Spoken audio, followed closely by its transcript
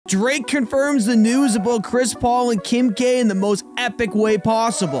Drake confirms the news about Chris Paul and Kim K in the most epic way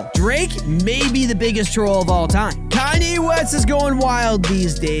possible. Drake may be the biggest troll of all time. Kanye West is going wild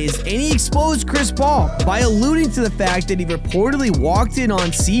these days, and he exposed Chris Paul by alluding to the fact that he reportedly walked in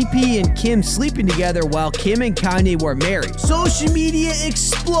on CP and Kim sleeping together while Kim and Kanye were married. Social media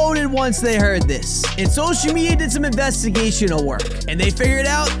exploded once they heard this, and social media did some investigational work, and they figured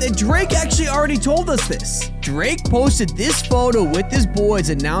out that Drake actually already told us this. Drake posted this photo with his boys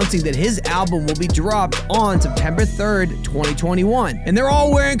announcing that his album will be dropped on September 3rd, 2021. And they're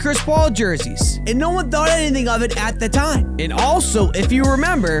all wearing Chris Paul jerseys. And no one thought anything of it at the time. And also, if you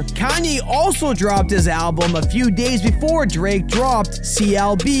remember, Kanye also dropped his album a few days before Drake dropped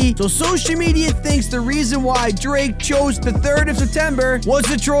CLB. So social media thinks the reason why Drake chose the 3rd of September was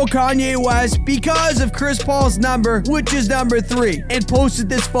to troll Kanye West because of Chris Paul's number, which is number 3, and posted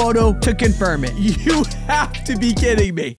this photo to confirm it. You have to be kidding me.